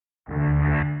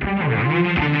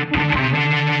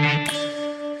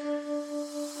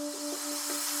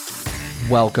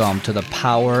welcome to the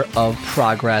Power of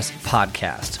Progress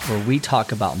podcast, where we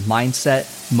talk about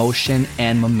mindset, motion,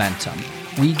 and momentum.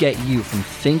 We get you from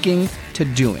thinking to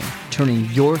doing, turning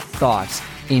your thoughts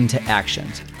into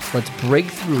actions. Let's break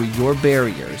through your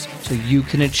barriers so you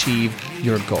can achieve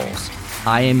your goals.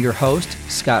 I am your host,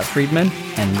 Scott Friedman,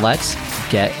 and let's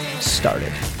get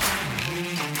started.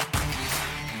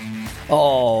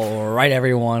 All right,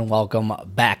 everyone, welcome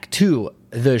back to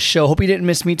the show. Hope you didn't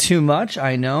miss me too much.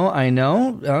 I know.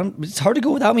 It's hard to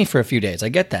go without me for a few days. I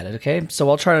get that, okay? So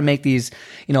I'll try to make these,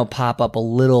 pop up a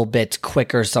little bit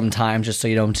quicker sometimes just so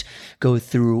you don't go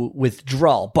through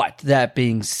withdrawal. But that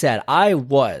being said, I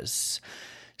was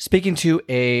speaking to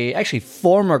a actually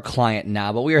former client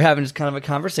now, but we were having just kind of a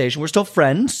conversation. We're still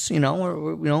friends, we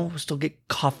still get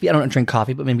coffee. I don't drink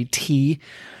coffee, but maybe tea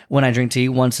when I drink tea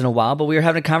once in a while. But we were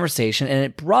having a conversation, and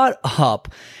it brought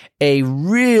up a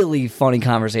really funny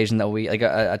conversation that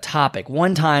a topic.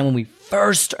 One time when we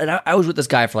first, and I was with this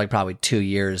guy for probably 2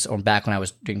 years, or back when I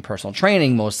was doing personal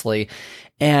training mostly,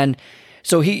 and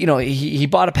so he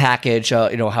bought a package,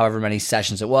 however many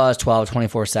sessions it was, 12,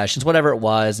 24 sessions, whatever it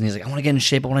was. And he's like, I want to get in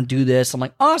shape. I want to do this. I'm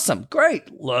like, awesome.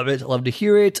 Great. Love it. Love to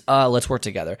hear it. Let's work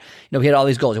together. He had all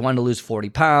these goals. He wanted to lose 40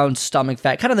 pounds, stomach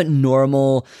fat, kind of the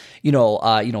normal, 40,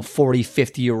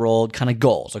 50-year-old kind of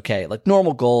goals. Okay. Like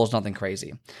normal goals, nothing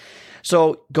crazy.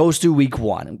 So goes through week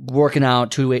one, working out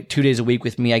 2 days a week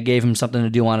with me. I gave him something to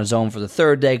do on his own for the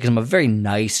third day because I'm a very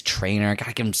nice trainer. I got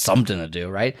to give him something to do,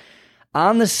 right?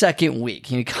 On the second week,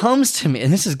 he comes to me,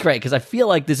 and this is great because I feel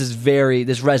like this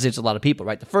resonates with a lot of people,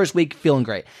 right? The first week, feeling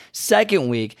great. Second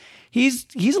week, he's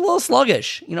a little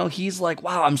sluggish. He's like,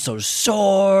 wow, I'm so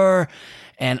sore,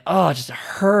 and it just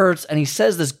hurts. And he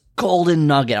says this golden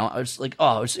nugget. I was like,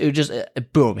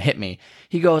 boom, hit me.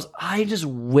 He goes, I just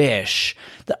wish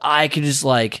that I could just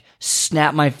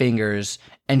snap my fingers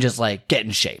and just get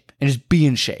in shape and just be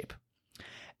in shape.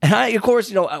 And I, of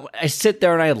course, I sit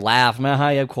there and I laugh. I'm like,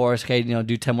 hi, of course, okay,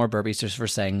 do 10 more burpees just for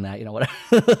saying that,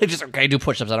 whatever. Just, okay, do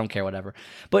push-ups, I don't care, whatever.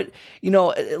 But,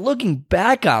 looking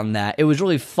back on that, it was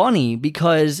really funny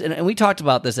because, and we talked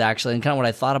about this actually, and kind of what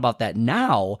I thought about that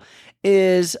now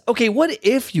is, okay, what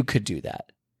if you could do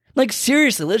that?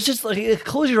 Seriously, let's just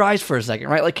close your eyes for a second,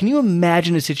 right? Can you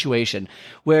imagine a situation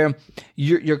where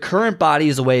your current body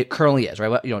is the way it currently is,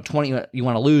 right? 20, you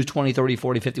want to lose 20, 30,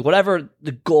 40, 50, whatever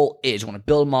the goal is. You want to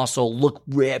build muscle, look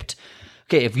ripped.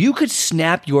 Okay, if you could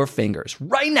snap your fingers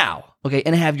right now, okay,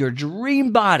 and have your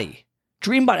dream body.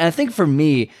 And I think for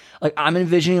me, I'm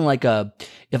envisioning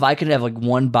if I could have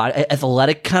one body,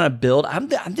 athletic kind of build. I'm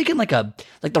thinking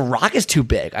The Rock is too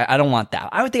big. I don't want that.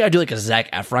 I would think I'd do a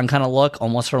Zac Efron kind of look,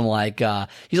 almost from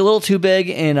he's a little too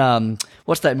big in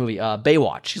what's that movie?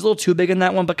 Baywatch. He's a little too big in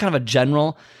that one, but kind of a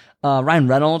general. Ryan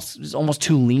Reynolds is almost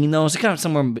too lean though. So kind of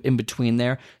somewhere in between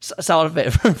there. Solid fit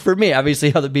for me.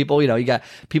 Obviously, other people, you got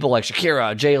people like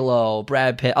Shakira, J-Lo,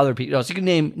 Brad Pitt, other people. So you can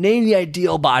name the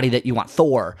ideal body that you want.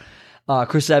 Thor.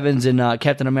 Chris Evans and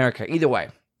Captain America. Either way,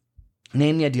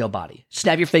 name the ideal body.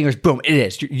 Snap your fingers. Boom! It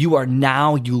is. You are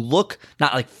now. You look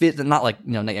not fit, not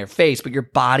your face, but your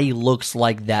body looks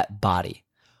like that body.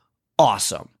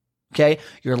 Awesome. Okay,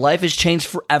 your life has changed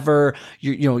forever.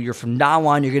 You're from now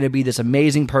on. You're going to be this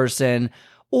amazing person,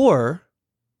 or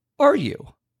are you?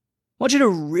 I want you to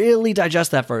really digest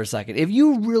that for a second. If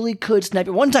you really could snap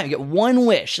it one time, you get one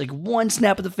wish, one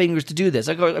snap of the fingers to do this.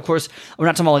 Of course, we're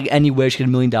not talking about any wish, get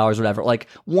 $1 million or whatever.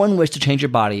 One wish to change your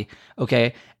body,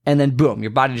 okay? And then boom,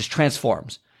 your body just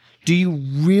transforms. Do you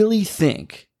really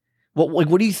think,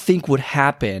 what do you think would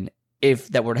happen if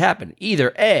that were to happen?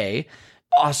 Either A,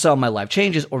 awesome, my life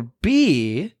changes, or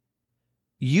B,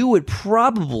 you would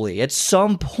probably, at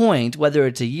some point, whether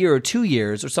it's a year or 2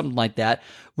 years or something like that,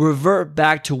 revert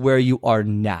back to where you are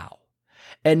now.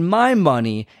 And my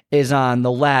money is on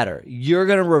the latter. You're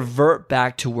going to revert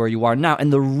back to where you are now.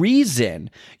 And the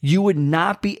reason you would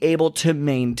not be able to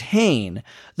maintain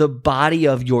the body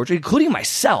of yours, including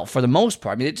myself for the most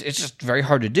part, it's just very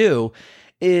hard to do,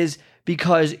 is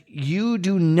because you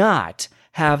do not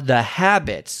have the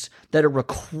habits that are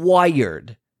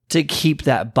required to keep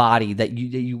that body that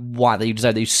you want, that you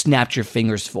desire, that you snapped your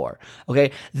fingers for,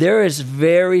 okay? There is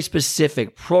very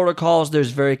specific protocols.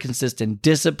 There's very consistent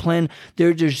discipline.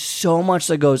 There's so much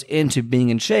that goes into being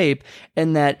in shape,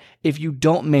 and that if you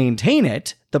don't maintain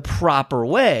it the proper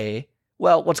way,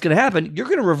 well, what's going to happen? You're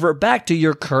going to revert back to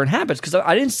your current habits, because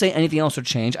I didn't say anything else would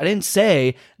change. I didn't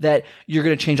say that you're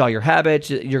going to change all your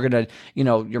habits. You're going to,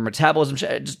 your metabolism,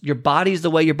 just your body's the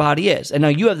way your body is. And now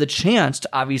you have the chance to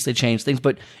obviously change things,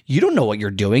 but you don't know what you're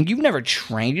doing. You've never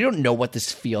trained. You don't know what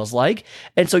this feels like.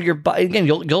 And so your body, again,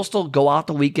 you'll still go out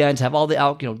the weekends, have all the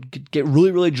get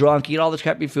really, really drunk, eat all this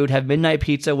crappy food, have midnight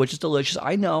pizza, which is delicious.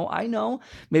 I know.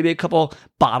 Maybe a couple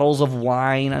bottles of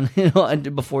wine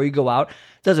before you go out.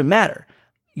 Doesn't matter.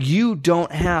 You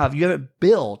haven't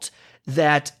built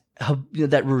that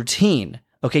routine.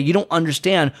 Okay, you don't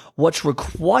understand what's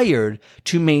required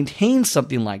to maintain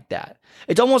something like that.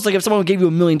 It's almost like if someone gave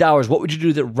you $1 million, what would you do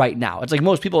with it right now? It's like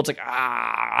most people, it's like,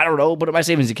 I don't know, put it in my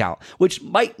savings account, which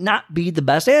might not be the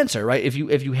best answer, right? If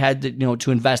you had to,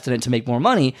 to invest in it to make more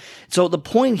money. So the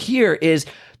point here is,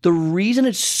 the reason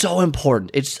it's so important,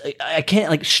 I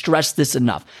can't stress this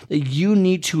enough, that you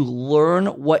need to learn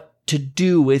what to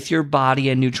do with your body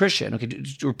and nutrition. Okay,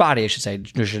 your body, I should say.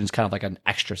 Nutrition is kind of like an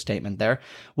extra statement there.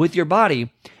 With your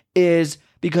body is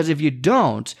because if you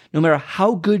don't, no matter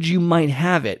how good you might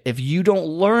have it, if you don't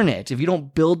learn it, if you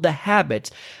don't build the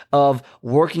habits of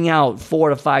working out 4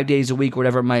 to 5 days a week, or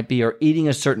whatever it might be, or eating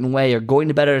a certain way, or going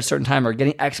to bed at a certain time, or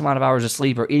getting X amount of hours of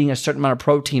sleep, or eating a certain amount of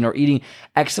protein, or eating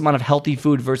X amount of healthy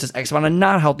food versus X amount of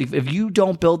not healthy food, if you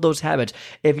don't build those habits,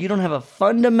 if you don't have a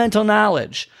fundamental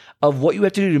knowledge of what you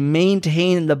have to do to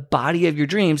maintain the body of your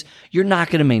dreams, you're not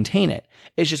going to maintain it.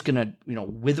 It's just going to,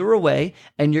 wither away,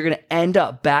 and you're going to end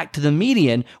up back to the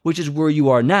median, which is where you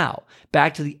are now.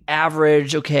 Back to the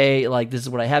average, okay, this is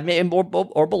what I have,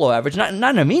 or below average, not in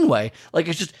a mean way.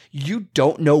 It's just, you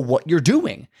don't know what you're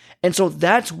doing. And so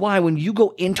that's why when you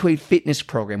go into a fitness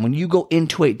program, when you go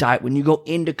into a diet, when you go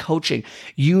into coaching,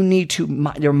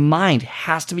 your mind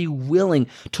has to be willing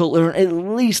to learn at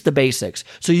least the basics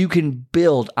so you can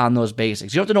build on those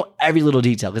basics. You don't have to know every little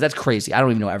detail, because that's crazy. I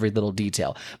don't even know every little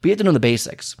detail, but you have to know the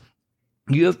basics.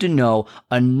 You have to know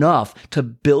enough to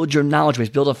build your knowledge base,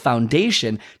 build a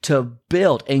foundation to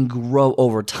build and grow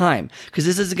over time, because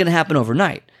this isn't going to happen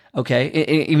overnight. Okay,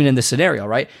 even in this scenario,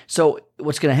 right? So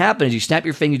what's going to happen is you snap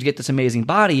your fingers, you get this amazing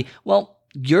body. Well,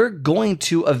 you're going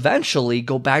to eventually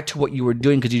go back to what you were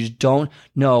doing because you just don't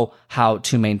know how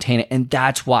to maintain it. And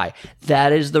that's why.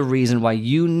 That is the reason why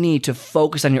you need to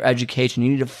focus on your education.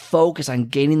 You need to focus on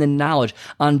gaining the knowledge,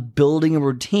 on building a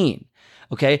routine.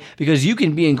 Okay, because you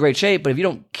can be in great shape, but if you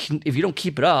don't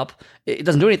keep it up, it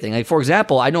doesn't do anything. For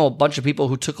example, I know a bunch of people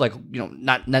who took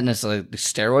not necessarily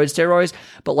steroids,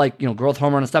 but growth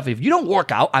hormone and stuff. If you don't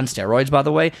work out on steroids, by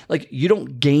the way, you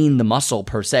don't gain the muscle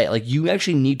per se. You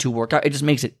actually need to work out. It just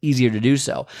makes it easier to do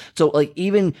so. So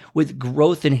even with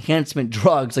growth enhancement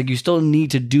drugs, you still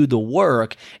need to do the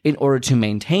work in order to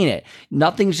maintain it.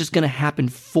 Nothing's just going to happen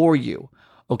for you.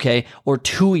 Okay, or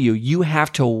to you. You have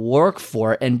to work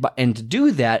for it, and to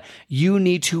do that, you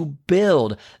need to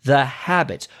build the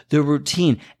habits, the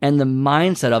routine, and the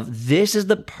mindset of, this is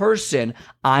the person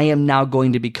I am now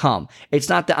going to become. It's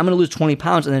not that I'm going to lose 20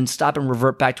 pounds and then stop and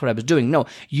revert back to what I was doing. No,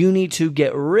 you need to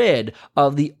get rid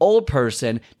of the old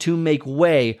person to make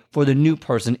way for the new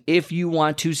person if you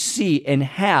want to see and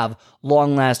have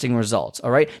long-lasting results,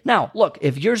 all right? Now, look,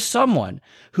 if you're someone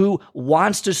who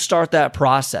wants to start that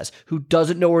process, who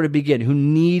doesn't know where to begin, who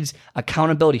needs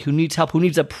accountability, who needs help, who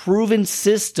needs a proven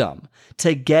system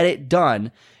to get it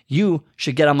done, you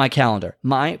should get on my calendar,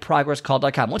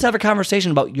 myprogresscall.com. Let's have a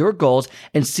conversation about your goals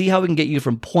and see how we can get you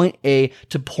from point A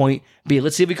to point B.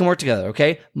 Let's see if we can work together,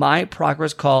 okay?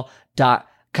 myprogresscall.com.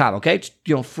 Okay,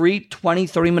 free 20,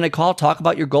 30-minute call, talk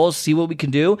about your goals, see what we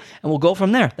can do, and we'll go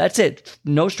from there. That's it.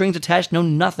 No strings attached, no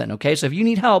nothing, okay? So if you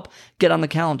need help, get on the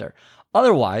calendar.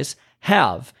 Otherwise,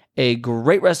 have a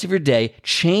great rest of your day.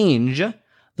 Change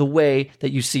the way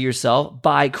that you see yourself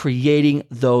by creating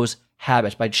those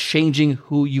habits, by changing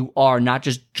who you are, not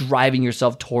just driving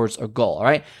yourself towards a goal, all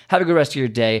right? Have a good rest of your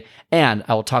day, and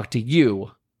I will talk to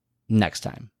you next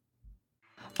time.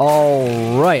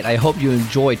 All right, I hope you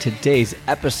enjoyed today's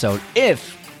episode.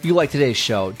 If you like today's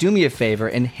show, do me a favor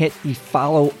and hit the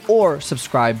follow or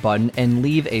subscribe button and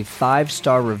leave a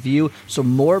 5-star review so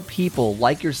more people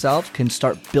like yourself can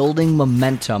start building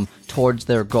momentum towards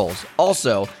their goals.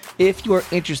 Also, if you are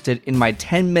interested in my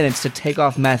 10 minutes to take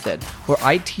off method, where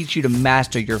I teach you to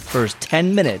master your first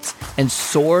 10 minutes and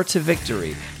soar to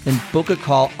victory, then book a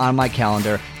call on my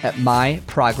calendar at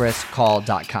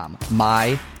myprogresscall.com.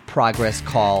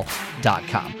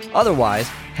 myprogresscall.com. Otherwise,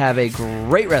 have a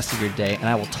great rest of your day, and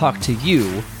I will talk to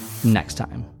you next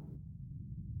time.